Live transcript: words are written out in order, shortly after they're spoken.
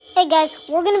Hey guys,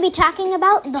 we're going to be talking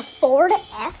about the Ford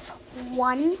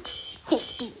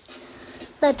F-150.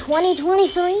 The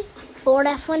 2023 Ford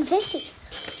F-150.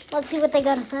 Let's see what they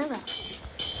got to say about it.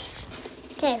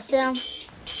 Okay, so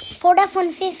Ford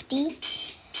F-150,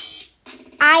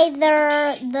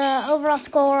 either the overall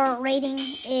score rating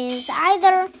is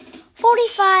either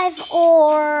 45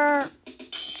 or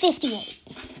 58.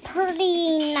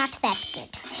 Pretty not that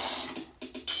good.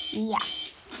 Yeah,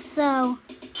 so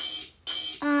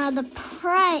the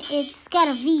price, it's got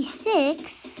a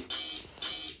V6.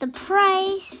 The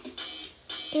price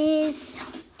is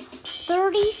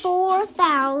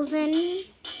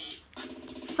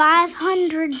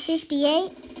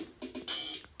 $34,558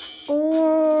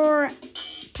 or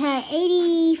to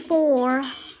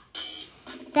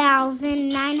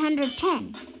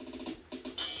 $84,910.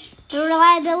 The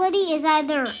reliability is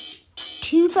either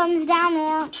 2 thumbs down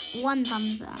or 1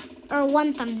 thumbs up, or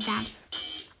 1 thumbs down.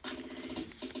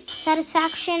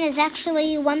 Satisfaction is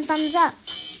actually 1 thumbs up.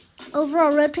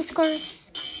 Overall road test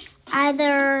scores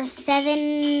either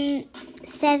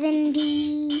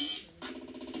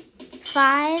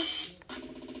 75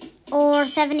 or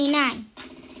 79.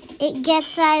 It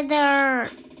gets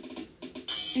either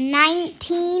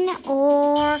 19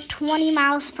 or 20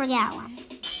 miles per gallon.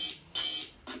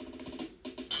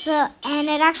 So, and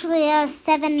it actually has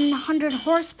 700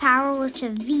 horsepower, which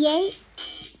is a V8,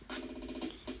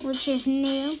 which is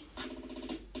new,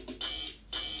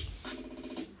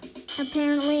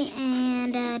 apparently,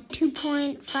 and a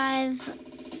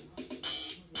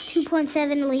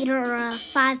 2.7 liter or a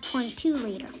 5.2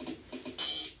 liter.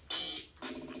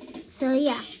 So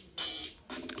yeah,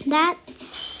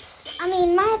 that's,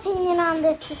 my opinion on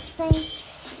this thing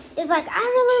is I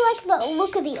really like the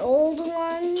look of the old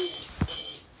ones,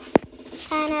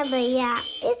 kinda, but yeah,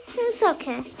 it's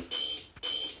okay.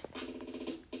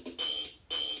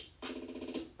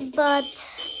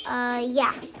 But,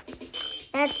 yeah,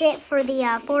 that's it for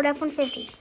the Ford F-150.